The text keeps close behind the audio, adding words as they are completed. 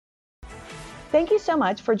Thank you so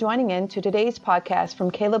much for joining in to today's podcast from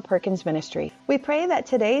Caleb Perkins Ministry. We pray that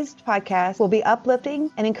today's podcast will be uplifting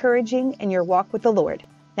and encouraging in your walk with the Lord.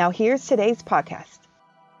 Now here's today's podcast.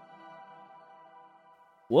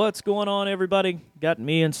 What's going on, everybody? Got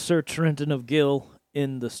me and Sir Trenton Gill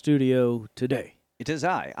in the studio today. It is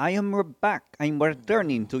I. I am back. I'm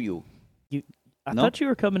returning to you. I thought you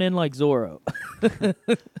were coming in like Zorro.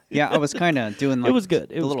 Yeah, I was kind of doing like it was good.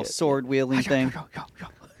 the little sword wielding thing.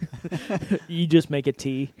 You just make a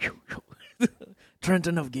T.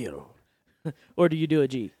 Trenton Gill. Or do you do a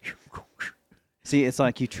G? See, it's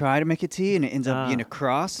like you try to make a T and it ends up being a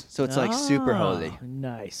cross, so it's like super holy.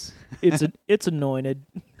 Nice. It's anointed.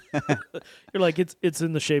 You're like, it's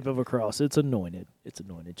in the shape of a cross. It's anointed. It's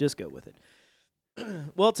anointed. Just go with it.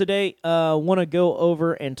 Well, today I want to go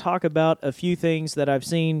over and talk about a few things that I've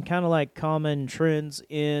seen, kind of like common trends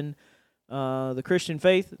in the Christian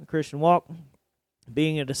faith, the Christian walk,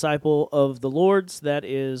 being a disciple of the Lord's. That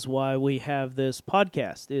is why we have this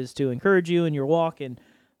podcast, is to encourage you in your walk and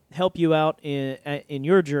help you out in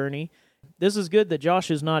your journey. This is good that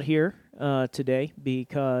Josh is not here today,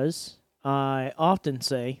 because I often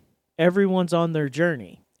say everyone's on their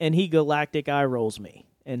journey, and he galactic eye rolls me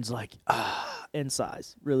and is like, and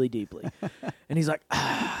sighs really deeply. And he's like,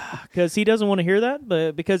 because he doesn't want to hear that,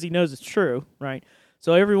 but because he knows it's true, right?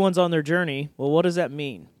 So everyone's on their journey. Well, what does that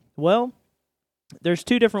mean? Well, there's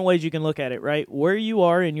two different ways you can look at it, right? Where you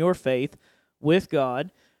are in your faith with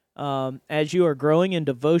God, as you are growing in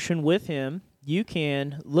devotion with Him, you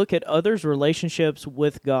can look at others' relationships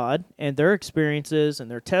with God and their experiences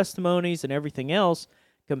and their testimonies and everything else,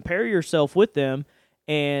 compare yourself with them,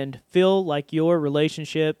 and feel like your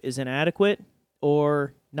relationship is inadequate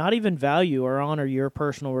or not even value or honor your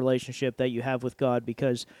personal relationship that you have with God,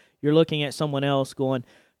 because you're looking at someone else going,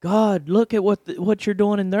 God, look at what you're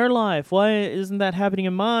doing in their life. Why isn't that happening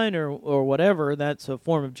in mine, or whatever? That's a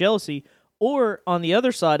form of jealousy. Or on the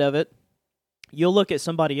other side of it, you'll look at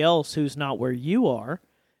somebody else who's not where you are,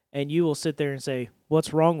 and you will sit there and say,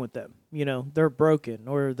 what's wrong with them? You know, they're broken,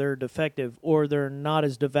 or they're defective, or they're not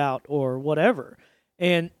as devout, or whatever.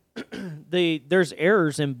 And there's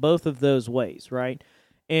errors in both of those ways, right?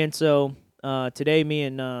 And so today me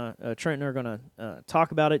and Trenton are going to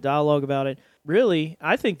talk about it, dialogue about it. Really,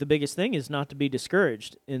 I think the biggest thing is not to be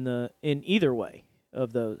discouraged in either way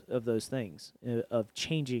of those things, of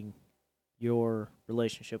changing your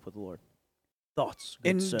relationship with the Lord. Thoughts?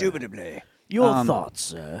 Indubitably. Your thoughts,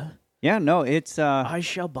 sir? Yeah, no, it's... I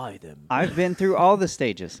shall buy them. I've been through all the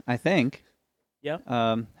stages, I think. Yeah.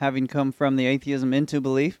 Having come from the atheism into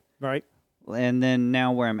belief. Right. And then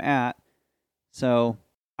now where I'm at. So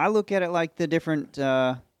I look at it like the different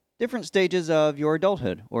stages of your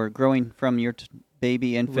adulthood, or growing from your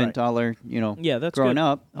baby, infant, right. That's growing good.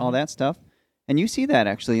 up, all that stuff. And you see that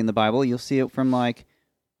actually in the Bible. You'll see it from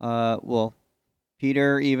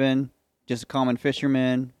Peter, even just a common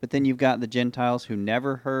fisherman, but then you've got the Gentiles who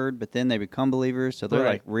never heard, but then they become believers, so they're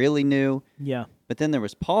like really new. Yeah. But then there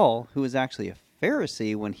was Paul, who was actually a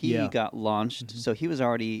Pharisee when he got launched, so he was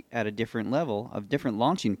already at a different level, a different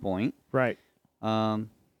launching point. Right.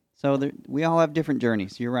 We all have different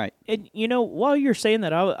journeys. You're right. And while you're saying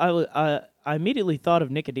that, I immediately thought of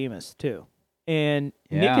Nicodemus too, and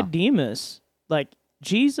Nicodemus, like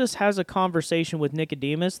Jesus has a conversation with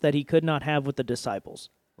Nicodemus that he could not have with the disciples.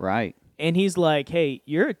 Right. And he's like, "Hey,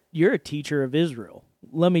 you're a teacher of Israel.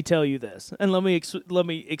 Let me tell you this, and let me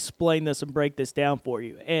explain this and break this down for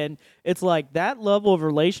you." And it's like that level of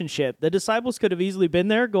relationship. The disciples could have easily been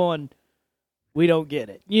there going, we don't get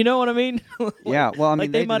it. You know what I mean? Yeah, well, I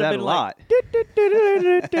mean, they might have done a lot.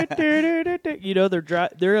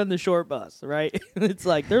 They're on the short bus, right? It's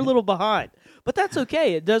like they're a little behind. But that's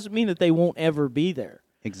okay. It doesn't mean that they won't ever be there.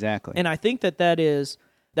 Exactly. And I think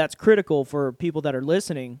that's critical for people that are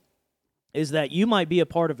listening, is that you might be a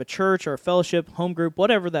part of a church or a fellowship, home group,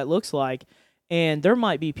 whatever that looks like, and there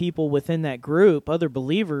might be people within that group, other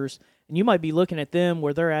believers, and you might be looking at them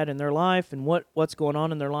where they're at in their life and what's going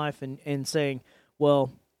on in their life and saying,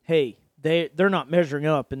 well, hey, they're not measuring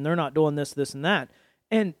up and they're not doing this, and that.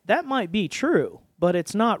 And that might be true, but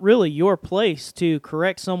it's not really your place to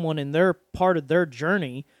correct someone in their part of their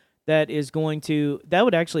journey that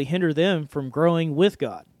would actually hinder them from growing with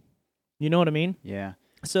God. You know what I mean? Yeah.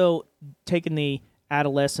 So taking the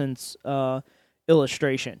adolescence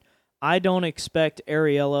illustration, I don't expect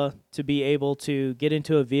Ariella to be able to get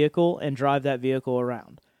into a vehicle and drive that vehicle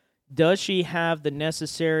around. Does she have the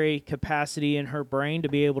necessary capacity in her brain to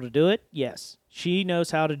be able to do it? Yes. She knows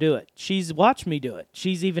how to do it. She's watched me do it.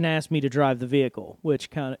 She's even asked me to drive the vehicle, which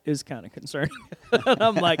is kind of concerning.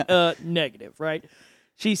 I'm like, negative, right?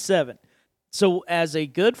 She's 7. So as a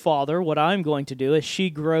good father, what I'm going to do is she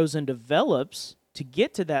grows and develops to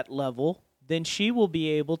get to that level, then she will be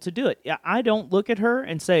able to do it. I don't look at her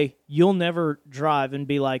and say, you'll never drive and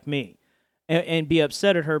be like me, and be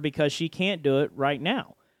upset at her because she can't do it right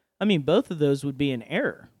now. I mean, both of those would be an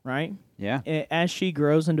error, right? Yeah. As she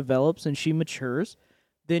grows and develops and she matures,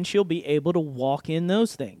 then she'll be able to walk in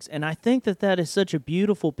those things. And I think that is such a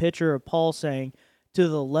beautiful picture of Paul saying, to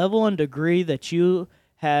the level and degree that you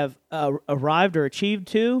have arrived or achieved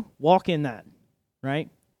to, walk in that, right?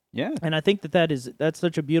 Yeah. And I think that's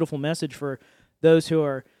such a beautiful message for those who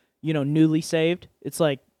are, newly saved. It's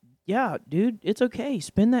like, yeah, dude, it's okay.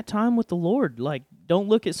 Spend that time with the Lord. Like, don't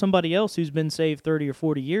look at somebody else who's been saved 30 or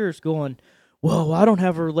 40 years going, whoa, I don't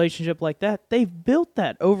have a relationship like that. They've built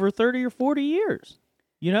that over 30 or 40 years,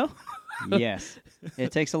 Yes.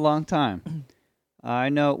 It takes a long time. I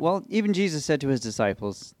know. Well, even Jesus said to his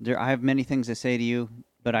disciples, I have many things to say to you,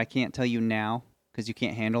 but I can't tell you now because you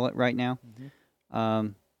can't handle it right now. Mm-hmm.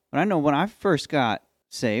 But I know when I first got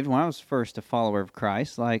saved, when I was first a follower of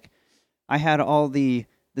Christ, like, I had all the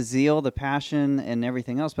zeal, the passion, and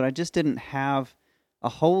everything else, but I just didn't have a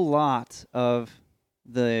whole lot of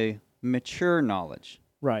the mature knowledge.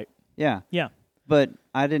 Right. Yeah. Yeah. But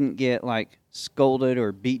I didn't get, like, scolded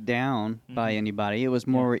or beat down by anybody. It was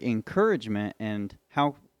more encouragement and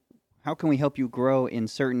how can we help you grow in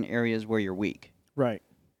certain areas where you're weak. Right.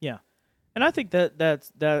 Yeah. And I think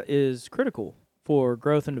that is critical for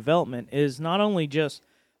growth and development, is not only just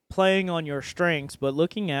playing on your strengths, but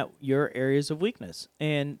looking at your areas of weakness.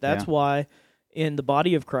 And that's why in the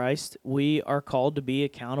body of Christ, we are called to be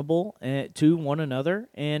accountable to one another.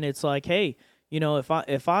 And it's like, hey,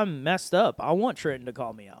 if I'm messed up, I want Trenton to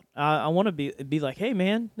call me out. I want to be like, hey,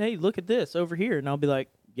 man, hey, look at this over here. And I'll be like,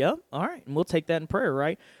 yep, all right. And we'll take that in prayer,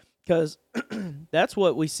 right? Because that's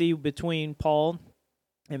what we see between Paul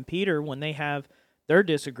and Peter when they have their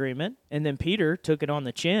disagreement. And then Peter took it on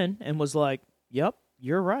the chin and was like, yep,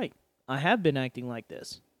 you're right. I have been acting like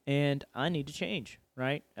this, and I need to change,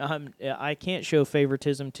 right? I can't show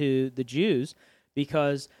favoritism to the Jews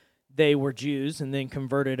because they were Jews and then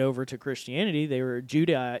converted over to Christianity. They were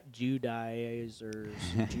Judaizers,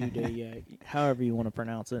 however you want to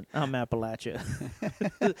pronounce it. I'm Appalachia.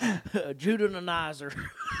 Judaizer.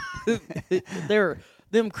 They're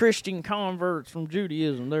them Christian converts from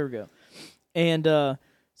Judaism. There we go. And and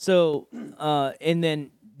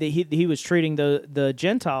then he was treating the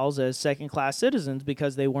Gentiles as second-class citizens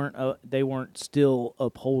because they weren't still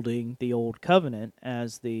upholding the old covenant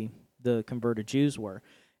as the converted Jews were.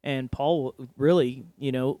 And Paul really,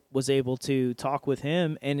 was able to talk with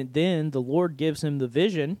him, and then the Lord gives him the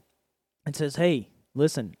vision and says, hey,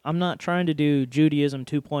 listen, I'm not trying to do Judaism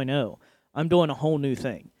 2.0. I'm doing a whole new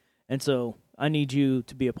thing. And so I need you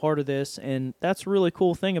to be a part of this. And that's a really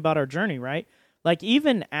cool thing about our journey, right? Like,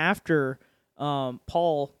 even after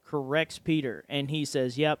Paul corrects Peter and he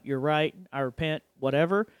says, yep, you're right, I repent,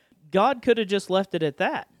 whatever, God could have just left it at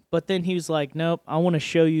that. But then he was like, nope, I want to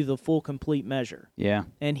show you the full, complete measure. Yeah.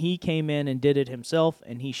 And he came in and did it himself,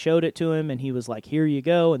 and he showed it to him, and he was like, here you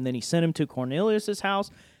go. And then he sent him to Cornelius'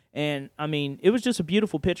 house. And, I mean, it was just a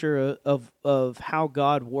beautiful picture of how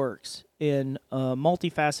God works in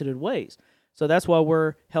multifaceted ways. So that's why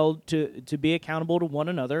we're held to be accountable to one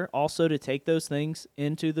another, also to take those things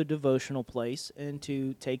into the devotional place and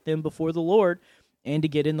to take them before the Lord and to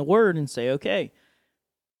get in the Word and say, okay,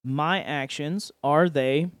 my actions, are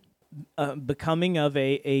they becoming of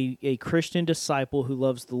a Christian disciple who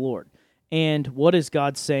loves the Lord? And what is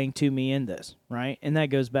God saying to me in this, right? And that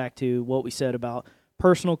goes back to what we said about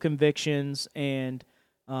personal convictions and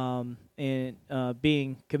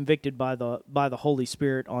being convicted by the Holy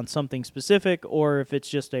Spirit on something specific, or if it's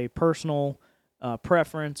just a personal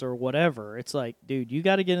preference or whatever. It's like, dude, you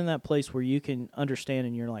got to get in that place where you can understand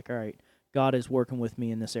and you're like, all right, God is working with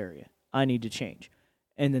me in this area. I need to change.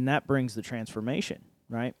 And then that brings the transformation,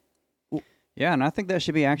 right? Yeah, and I think that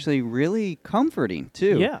should be actually really comforting,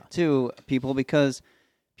 too, to people, because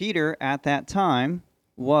Peter, at that time,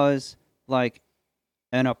 was like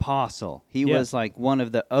an apostle. He was like one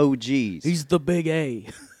of the OGs. He's the big A.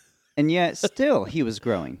 And yet, still, he was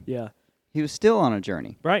growing. Yeah. He was still on a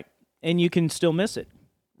journey. Right. And you can still miss it,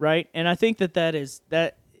 right? And I think that is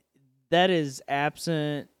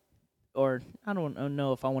absent, or I don't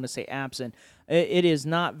know if I want to say absent. It is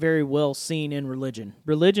not very well seen in religion.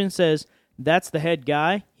 Religion says that's the head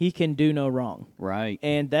guy. He can do no wrong. Right.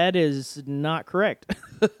 And that is not correct,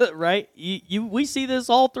 right? We see this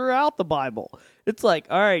all throughout the Bible. It's like,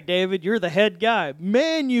 all right, David, you're the head guy.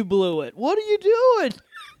 Man, you blew it. What are you doing?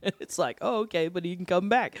 It's like, oh, okay, but he can come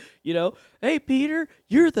back. Hey, Peter,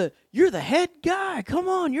 you're the head guy. Come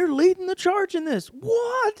on, you're leading the charge in this.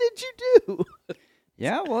 What did you do?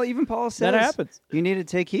 Yeah, well, even Paul says that happens. You need to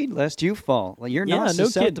take heed lest you fall. Like you're not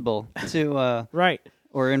susceptible to right.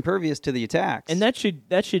 or impervious to the attacks. And that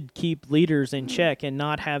should keep leaders in check and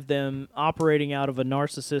not have them operating out of a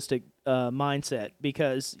narcissistic mindset,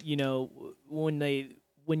 because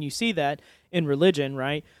when you see that in religion,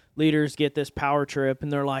 right? Leaders get this power trip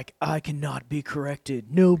and they're like, I cannot be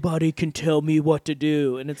corrected. Nobody can tell me what to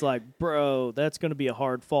do. And it's like, bro, that's going to be a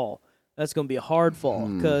hard fall. That's going to be a hard fall,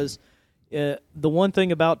 because the one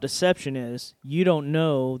thing about deception is you don't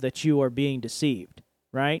know that you are being deceived,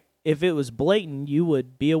 right? If it was blatant, you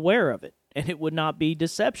would be aware of it, and it would not be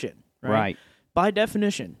deception, right? By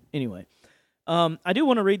definition, anyway. I do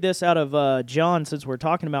want to read this out of John, since we're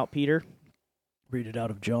talking about Peter. Read it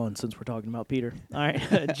out of John, since we're talking about Peter. All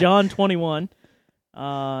right, John 21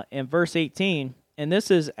 and verse 18. And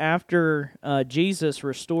this is after Jesus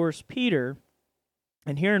restores Peter.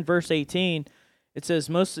 And here in verse 18, it says,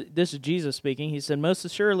 this is Jesus speaking. He said, most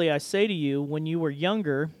assuredly I say to you, when you were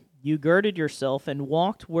younger, you girded yourself and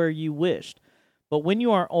walked where you wished. But when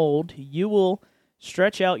you are old, you will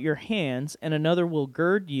stretch out your hands, and another will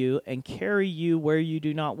gird you and carry you where you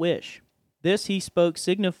do not wish. This he spoke,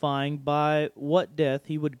 signifying by what death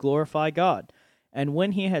he would glorify God. And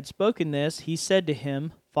when he had spoken this, he said to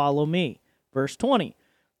him, follow me. Verse 20.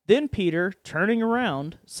 Then Peter, turning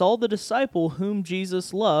around, saw the disciple whom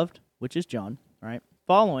Jesus loved, which is John, right,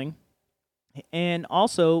 following, and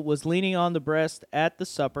also was leaning on the breast at the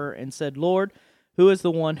supper, and said, Lord, who is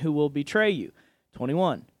the one who will betray you?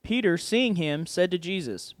 21. Peter, seeing him, said to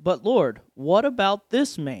Jesus, but Lord, what about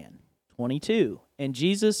this man? 22. And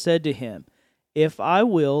Jesus said to him, if I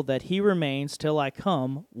will that he remains till I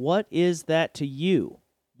come, what is that to you?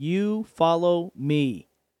 You follow me.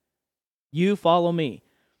 You follow me.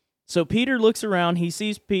 So Peter looks around, he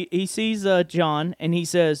sees John, and he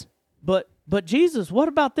says, but Jesus, what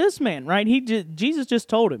about this man, right? Jesus just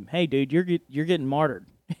told him, hey, dude, you're getting martyred.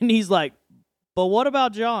 And he's like, but what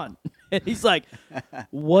about John? And he's like,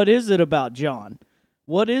 what is it about John?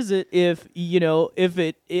 What is it if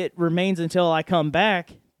it remains until I come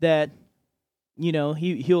back that,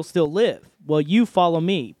 he'll still live? Well, you follow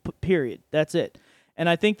me, period. That's it. And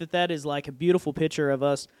I think that is like a beautiful picture of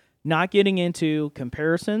us not getting into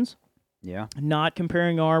comparisons, not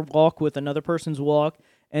comparing our walk with another person's walk,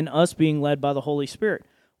 and us being led by the Holy Spirit.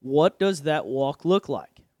 What does that walk look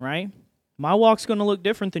like, right? My walk's going to look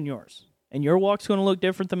different than yours, and your walk's going to look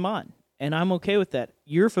different than mine, and I'm okay with that.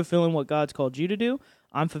 You're fulfilling what God's called you to do.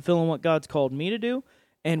 I'm fulfilling what God's called me to do,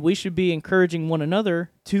 and we should be encouraging one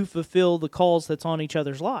another to fulfill the calls that's on each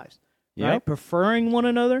other's lives, right? Preferring one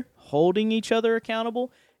another, holding each other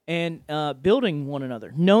accountable, and building one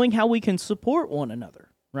another, knowing how we can support one another,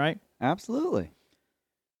 right? Absolutely.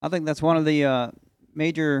 I think that's one of the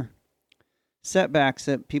major setbacks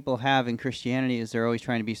that people have in Christianity, is they're always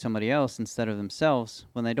trying to be somebody else instead of themselves,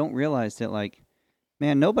 when they don't realize that, like,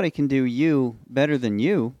 man, nobody can do you better than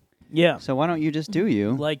you. Yeah. So why don't you just do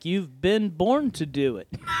you? Like you've been born to do it.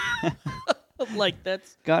 Like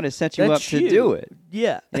God has set you up to do it.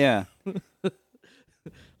 Yeah. Yeah.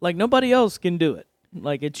 Like nobody else can do it.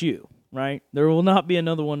 Like it's you, right? There will not be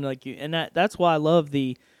another one like you. And that's why I love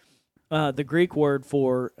the Greek word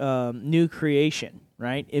for new creation,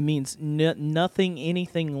 right? It means nothing,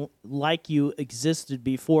 anything like you existed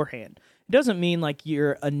beforehand. It doesn't mean like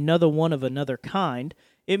you're another one of another kind.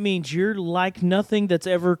 It means you're like nothing that's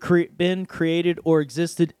ever been created or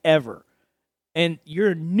existed ever. And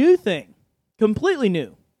you're a new thing, completely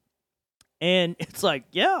new. And it's like,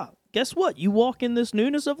 yeah, guess what? You walk in this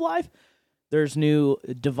newness of life, there's new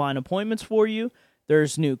divine appointments for you.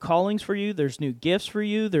 There's new callings for you. There's new gifts for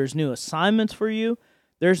you. There's new assignments for you.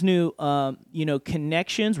 There's new,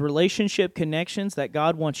 connections, relationship connections that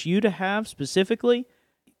God wants you to have specifically.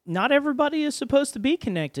 Not everybody is supposed to be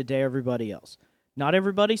connected to everybody else. Not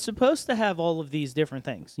everybody's supposed to have all of these different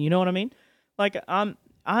things. You know what I mean? Like I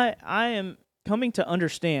am coming to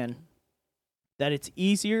understand that it's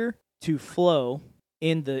easier to flow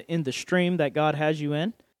in the stream that God has you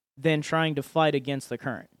in than trying to fight against the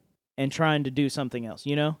current and trying to do something else,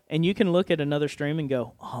 you know? And you can look at another stream and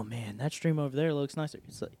go, oh man, that stream over there looks nicer.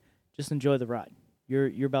 It's like, just enjoy the ride.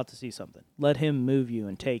 You're about to see something. Let him move you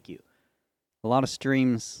and take you. A lot of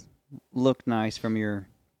streams look nice from your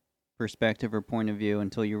perspective or point of view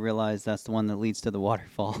until you realize that's the one that leads to the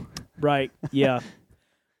waterfall. Right, yeah.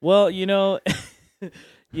 Well, the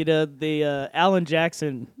Alan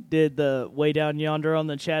Jackson did the Way Down Yonder on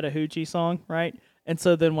the Chattahoochee song, right? And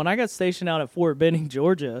so then when I got stationed out at Fort Benning,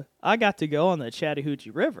 Georgia, I got to go on the Chattahoochee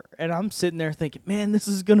River. And I'm sitting there thinking, man, this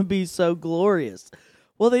is going to be so glorious.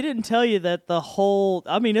 Well, they didn't tell you that the whole,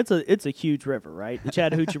 I mean, it's a huge river, right? The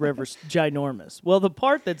Chattahoochee River's ginormous. Well, the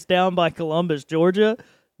part that's down by Columbus, Georgia,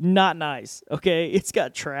 not nice, okay? It's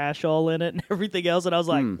got trash all in it and everything else. And I was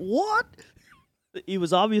like, what? He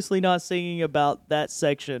was obviously not singing about that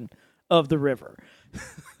section of the river.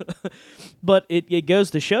 But it goes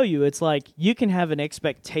to show you, it's like you can have an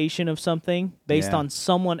expectation of something based on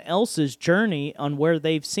someone else's journey on where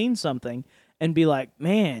they've seen something and be like,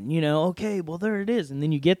 man, okay, well, there it is. And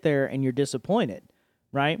then you get there and you're disappointed,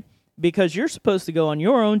 right? Because you're supposed to go on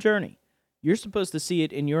your own journey. You're supposed to see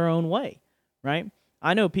it in your own way, right?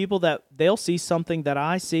 I know people that they'll see something that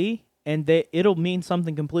I see and it'll mean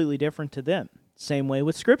something completely different to them. Same way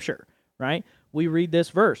with Scripture, right? We read this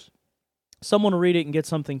verse. Someone will read it and get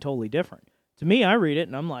something totally different. To me, I read it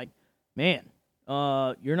and I'm like, man,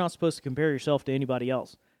 you're not supposed to compare yourself to anybody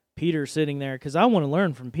else. Peter's sitting there because I want to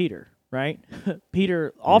learn from Peter, right?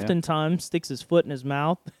 Peter oftentimes sticks his foot in his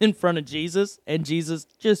mouth in front of Jesus, and Jesus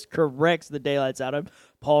just corrects the daylights out of him.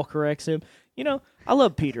 Paul corrects him. I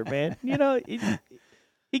love Peter, man.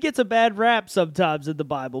 He gets a bad rap sometimes in the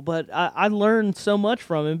Bible, but I learned so much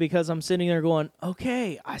from him because I'm sitting there going,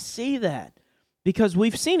 okay, I see that. Because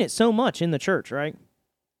we've seen it so much in the church, right?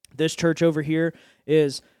 This church over here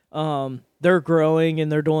is, they're growing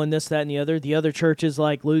and they're doing this, that, and the other. The other church is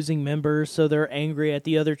like losing members, so they're angry at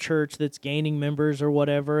the other church that's gaining members or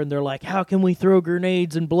whatever, and they're like, how can we throw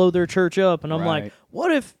grenades and blow their church up? And I'm like,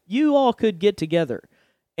 what if you all could get together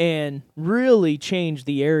and really change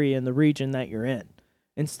the area and the region that you're in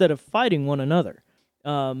instead of fighting one another?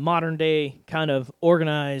 Modern day kind of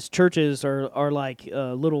organized churches are like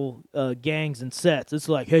little gangs and sets. It's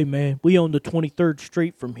like, hey man, we own the 23rd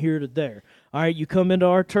Street from here to there. All right, you come into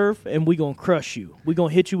our turf and we gonna crush you. We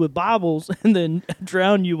gonna hit you with Bibles and then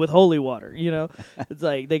drown you with holy water. It's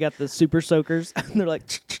like they got the super soakers and they're like,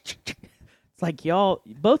 it's like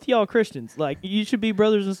both y'all Christians, like you should be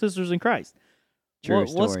brothers and sisters in Christ.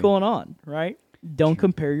 What's going on, right? Don't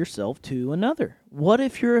compare yourself to another. What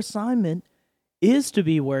if your assignment is to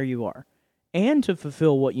be where you are and to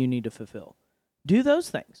fulfill what you need to fulfill? Do those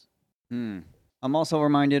things. I'm also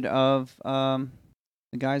reminded of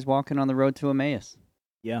the guys walking on the road to Emmaus.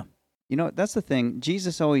 Yeah. That's the thing.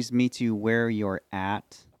 Jesus always meets you where you're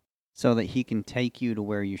at so that he can take you to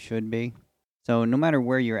where you should be. So no matter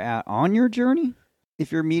where you're at on your journey,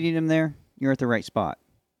 if you're meeting him there, you're at the right spot.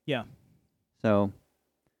 Yeah. So,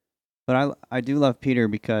 but I do love Peter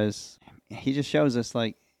because he just shows us,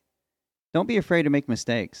 like, don't be afraid to make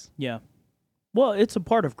mistakes. Yeah. Well, it's a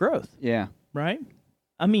part of growth. Yeah. Right?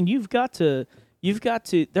 I mean, you've got to,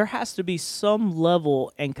 there has to be some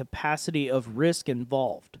level and capacity of risk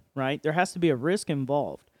involved, right? There has to be a risk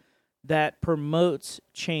involved that promotes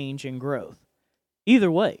change and growth. Either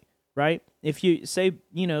way, right? If you say,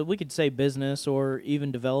 we could say business or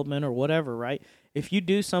even development or whatever, right? If you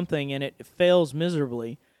do something and it fails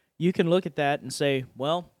miserably, you can look at that and say,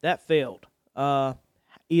 well, that failed.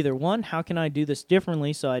 Either one, how can I do this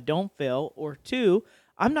differently so I don't fail? Or two,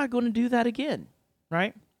 I'm not going to do that again,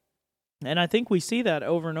 right? And I think we see that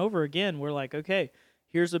over and over again. We're like, okay,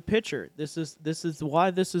 here's a picture. This is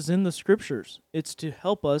why this is in the Scriptures. It's to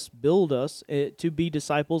help us, build us, to be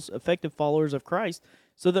disciples, effective followers of Christ,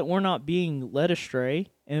 so that we're not being led astray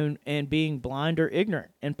and being blind or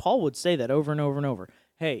ignorant. And Paul would say that over and over and over.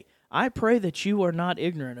 Hey, I pray that you are not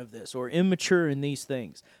ignorant of this or immature in these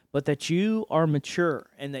things, but that you are mature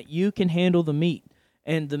and that you can handle the meat.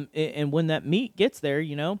 And when that meat gets there,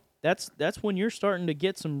 that's when you're starting to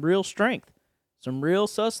get some real strength, some real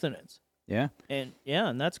sustenance. Yeah. And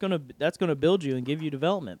that's gonna build you and give you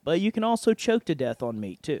development. But you can also choke to death on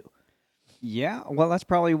meat too. Yeah, well, that's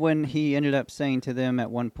probably when he ended up saying to them at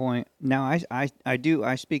one point, now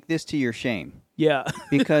I speak this to your shame. Yeah.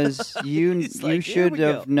 Because you should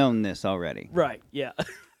have known this already. Right, yeah.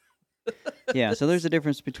 Yeah, so there's a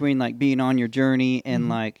difference between like being on your journey and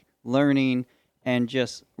like learning and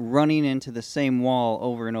just running into the same wall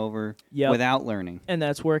over and over without learning. And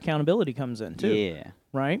that's where accountability comes in too. Yeah.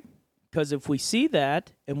 Right? Because if we see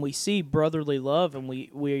that and we see brotherly love and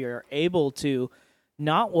we are able to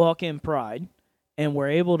not walk in pride, and we're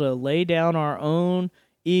able to lay down our own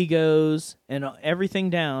egos and everything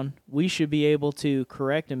down, we should be able to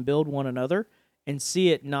correct and build one another and see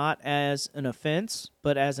it not as an offense,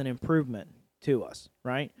 but as an improvement to us,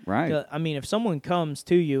 right? Right. I mean, if someone comes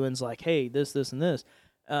to you and is like, hey, this, and this,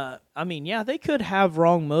 they could have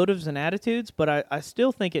wrong motives and attitudes, but I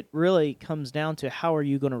still think it really comes down to how are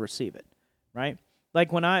you going to receive it, right?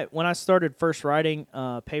 Like when I started first writing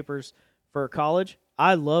papers for college,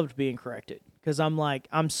 I loved being corrected because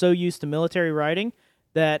I'm so used to military writing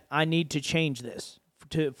that I need to change this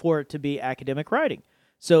for it to be academic writing.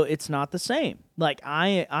 So it's not the same. Like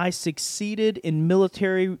I succeeded in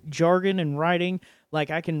military jargon and writing. Like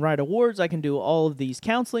I can write awards, I can do all of these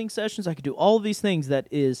counseling sessions, I can do all of these things that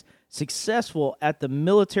is successful at the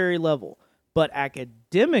military level, but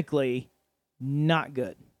academically not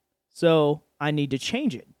good. So I need to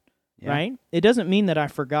change it, right? It doesn't mean that I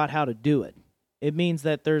forgot how to do it. It means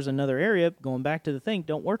that there's another area, going back to the thing,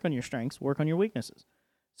 don't work on your strengths, work on your weaknesses.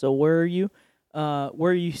 So where are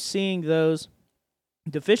you seeing those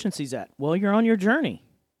deficiencies at? Well, you're on your journey.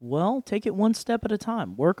 Well, take it one step at a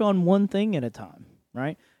time. Work on one thing at a time,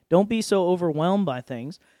 right? Don't be so overwhelmed by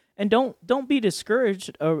things, and don't be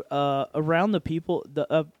discouraged around the people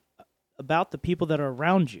about the people that are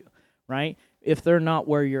around you, right? If they're not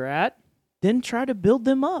where you're at, then try to build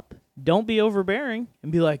them up. Don't be overbearing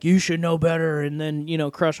and be like, you should know better, and then,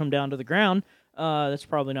 crush them down to the ground. That's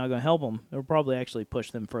probably not going to help them. It'll probably actually push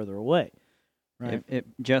them further away, right? It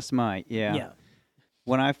just might, yeah. Yeah.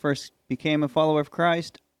 When I first became a follower of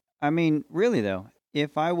Christ, I mean, really though,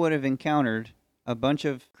 if I would have encountered a bunch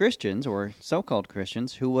of Christians or so-called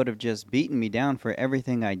Christians who would have just beaten me down for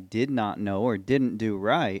everything I did not know or didn't do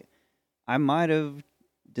right, I might have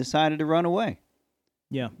decided to run away.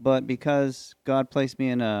 Yeah. But because God placed me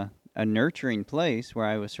in a nurturing place where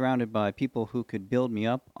I was surrounded by people who could build me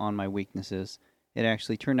up on my weaknesses, it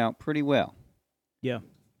actually turned out pretty well. Yeah.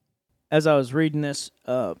 As I was reading this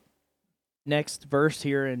next verse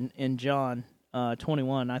here in John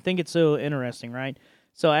 21, I think it's so interesting, right?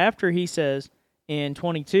 So after he says in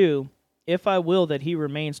 22, if I will that he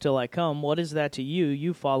remains till I come, what is that to you?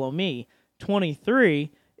 You follow me.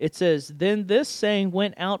 23, it says, then this saying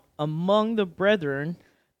went out among the brethren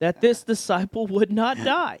that this disciple would not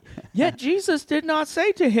die. Yet Jesus did not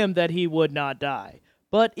say to him that he would not die.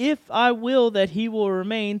 But if I will that he will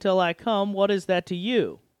remain till I come, what is that to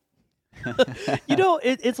you?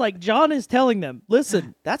 It's like John is telling them,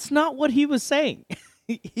 listen, that's not what he was saying.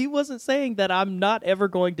 He wasn't saying that I'm not ever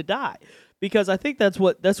going to die. Because I think that's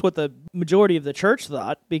what the majority of the church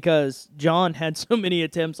thought, because John had so many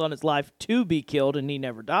attempts on his life to be killed, and he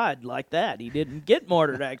never died like that. He didn't get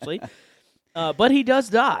martyred, actually. But he does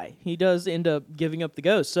die. He does end up giving up the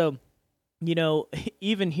ghost. So,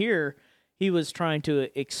 even here, he was trying to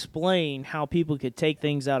explain how people could take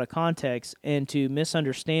things out of context and to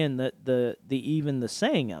misunderstand even the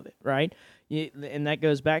saying of it, right? And that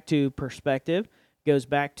goes back to perspective, goes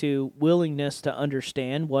back to willingness to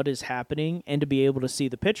understand what is happening and to be able to see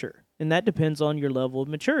the picture. And that depends on your level of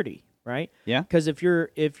maturity, right? Yeah. Because if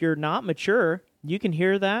you're not mature, you can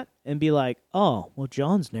hear that and be like, oh, well,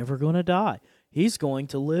 John's never going to die. He's going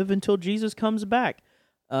to live until Jesus comes back.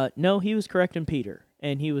 No, he was correcting Peter.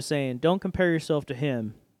 And he was saying, don't compare yourself to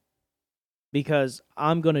him, because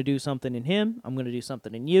I'm going to do something in him. I'm going to do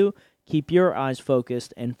something in you. Keep your eyes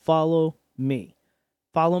focused and follow me.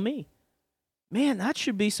 Follow me. Man, that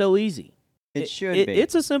should be so easy. It should be.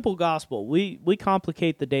 It's a simple gospel. We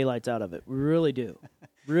complicate the daylights out of it. We really do.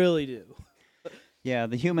 Really do. Yeah,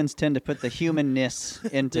 the humans tend to put the humanness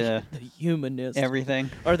into the humanness. Everything.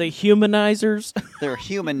 Are they humanizers? They're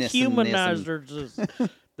humanness. Humanizers.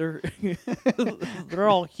 They're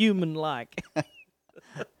all human-like.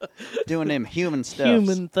 Doing them human stuff.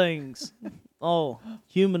 Human things. Oh,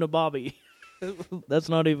 human a Bobby. That's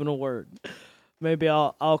not even a word. Maybe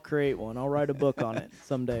I'll create one. I'll write a book on it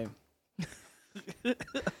someday.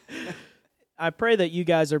 I pray that you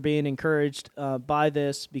guys are being encouraged by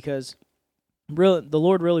this, because really, the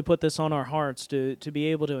Lord really put this on our hearts to be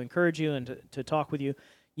able to encourage you and to talk with you.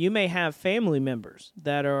 You may have family members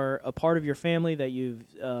that are a part of your family that you've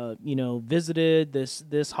visited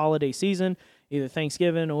this holiday season, either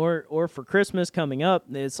Thanksgiving or for Christmas coming up.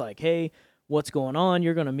 It's like, hey, what's going on?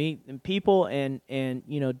 You're going to meet people, and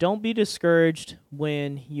don't be discouraged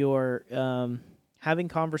when you're having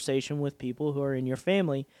conversation with people who are in your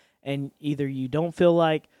family, and either you don't feel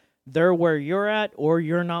like they're where you're at or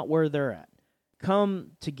you're not where they're at.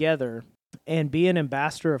 Come together and be an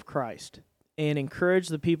ambassador of Christ, and encourage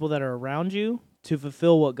the people that are around you to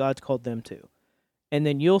fulfill what God's called them to. And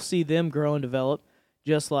then you'll see them grow and develop,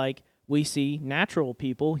 just like we see natural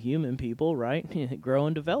people, human people, right, grow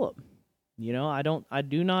and develop. I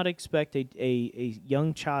do not expect a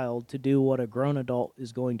young child to do what a grown adult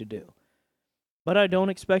is going to do. But I don't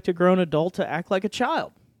expect a grown adult to act like a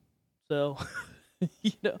child. So,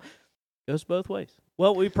 goes both ways.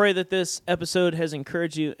 Well, we pray that this episode has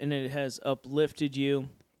encouraged you and it has uplifted you.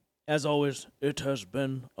 As always, it has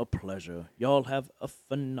been a pleasure. Y'all have a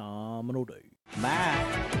phenomenal day. Bye.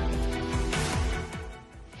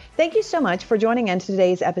 Thank you so much for joining in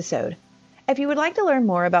today's episode. If you would like to learn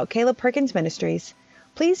more about Caleb Perkins Ministries,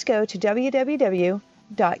 please go to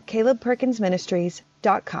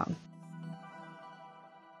www.calebperkinsministries.com.